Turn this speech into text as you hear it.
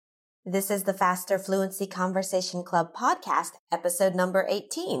This is the Faster Fluency Conversation Club podcast, episode number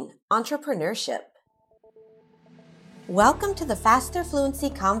 18, Entrepreneurship. Welcome to the Faster Fluency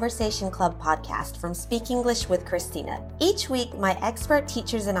Conversation Club podcast from Speak English with Christina. Each week, my expert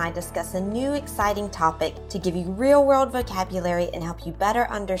teachers and I discuss a new exciting topic to give you real-world vocabulary and help you better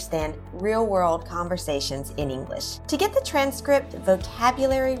understand real-world conversations in English. To get the transcript,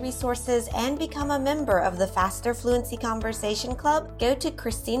 vocabulary resources, and become a member of the Faster Fluency Conversation Club, go to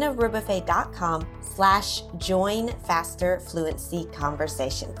ChristinaRubafe.com/join Faster Fluency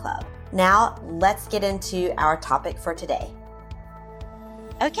Conversation Club. Now, let's get into our topic for today.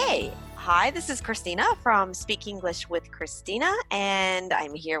 Okay. Hi, this is Christina from Speak English with Christina, and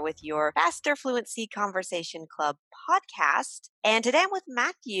I'm here with your Faster Fluency Conversation Club podcast. And today I'm with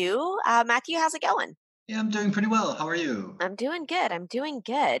Matthew. Matthew, how's it going? Yeah, I'm doing pretty well. How are you? I'm doing good.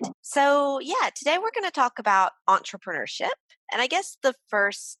 So, today we're going to talk about entrepreneurship. And I guess the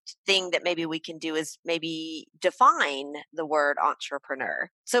first thing that maybe we can do is maybe define the word entrepreneur.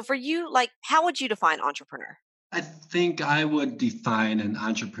 So for you, how would you define entrepreneur? I think I would define an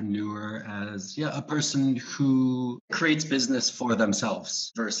entrepreneur as, a person who creates business for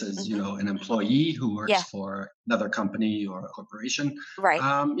themselves versus, an employee who works for another company or a corporation. Right.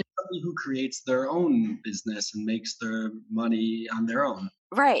 Somebody who creates their own business and makes their money on their own.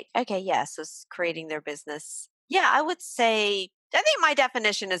 Right. Okay. Yeah. So it's creating their business. Yeah, I would say, I think my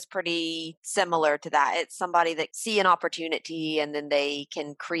definition is pretty similar to that. It's somebody that see an opportunity and then they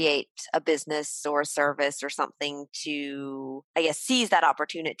can create a business or a service or something to, seize that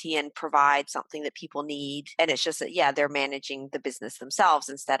opportunity and provide something that people need. And it's just that, they're managing the business themselves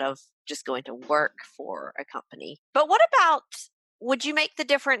instead of just going to work for a company. But what about, would you make the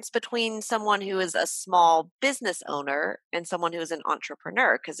difference between someone who is a small business owner and someone who is an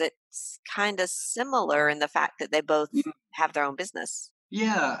entrepreneur? Because it's kind of similar in the fact that they both have their own business.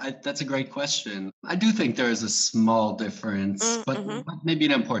 Yeah, that's a great question. I do think there is a small difference, but maybe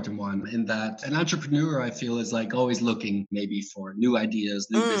an important one in that an entrepreneur, I feel, is always looking maybe for new ideas,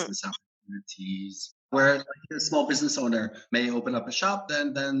 new business opportunities. Where a small business owner may open up a shop,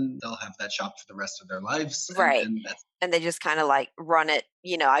 then they'll have that shop for the rest of their lives. Right. And they just kind of run it,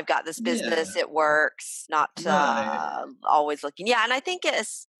 I've got this business, it works, not always looking. Yeah. And I think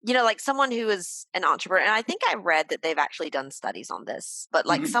it's, someone who is an entrepreneur, and I think I read that they've actually done studies on this, but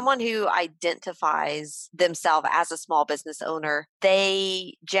someone who identifies themselves as a small business owner,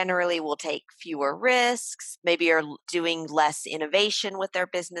 they generally will take fewer risks, maybe are doing less innovation with their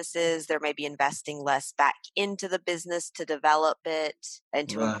businesses. They're maybe investing less back into the business to develop it and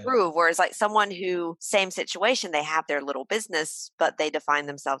to improve. Whereas someone who, same situation, they have their little business, but they define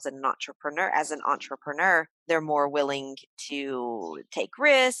themselves as an entrepreneur, they're more willing to take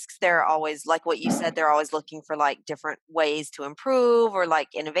risks. They're always, like what you said, they're always looking for different ways to improve or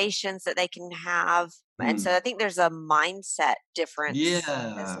innovations that they can have. And so I think there's a mindset difference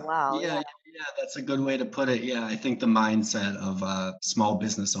as well. Yeah, that's a good way to put it. Yeah, I think the mindset of a small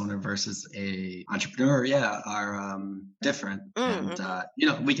business owner versus a entrepreneur, are different. And,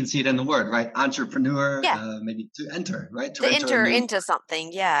 we can see it in the word, right? Entrepreneur, maybe to enter, right? To enter into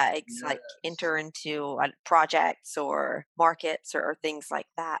something. Yeah, it's enter into projects or markets or things like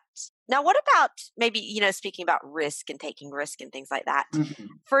that. Now, what about maybe, speaking about risk and taking risk and things like that,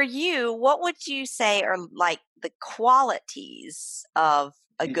 for you, what would you say are the qualities of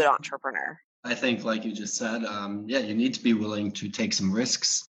a good entrepreneur? I think, like you just said, you need to be willing to take some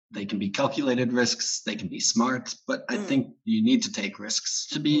risks. They can be calculated risks. They can be smart, but I think you need to take risks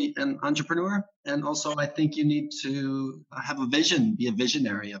to be an entrepreneur. And also, I think you need to have a vision, be a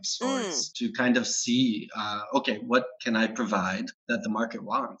visionary of sorts to kind of see, what can I provide that the market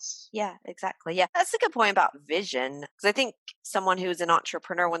wants? Yeah, exactly. Yeah, that's a good point about vision. Because I think someone who's an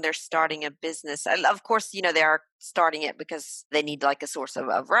entrepreneur, when they're starting a business, of course, they are starting it because they need a source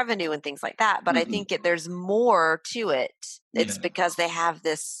of revenue and things like that. But I think there's more to it. It's because they have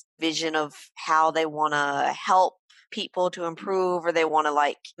this vision of how they want to help people to improve, or they want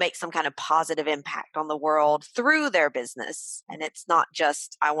to make some kind of positive impact on the world through their business. And it's not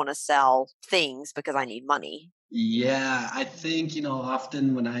just, I want to sell things because I need money. Yeah, I think,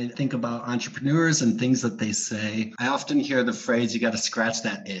 often when I think about entrepreneurs and things that they say, I often hear the phrase, you got to scratch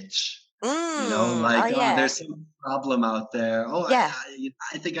that itch. There's some problem out there. I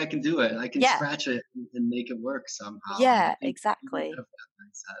think I can do it. I can scratch it and make it work somehow. Yeah, exactly.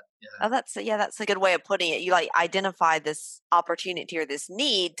 Oh, that's a good way of putting it. You identify this opportunity or this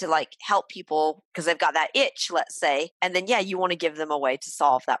need to help people because they've got that itch, let's say, and then you want to give them a way to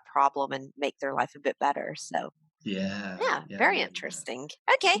solve that problem and make their life a bit better. So very interesting.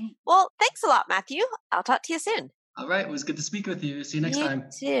 Okay, well, thanks a lot, Matthew. I'll talk to you soon. All right. It was good to speak with you. See you next time.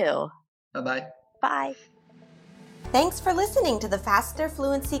 You too. Bye-bye. Bye. Thanks for listening to the Faster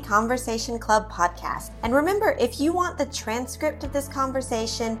Fluency Conversation Club podcast. And remember, if you want the transcript of this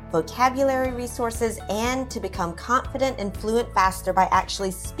conversation, vocabulary resources, and to become confident and fluent faster by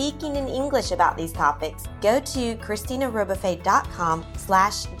actually speaking in English about these topics, go to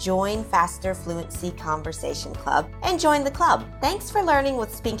ChristinaRobofe.com/join Faster Fluency Conversation Club and join the club. Thanks for learning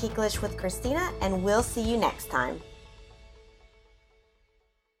with Speak English with Christina, and we'll see you next time.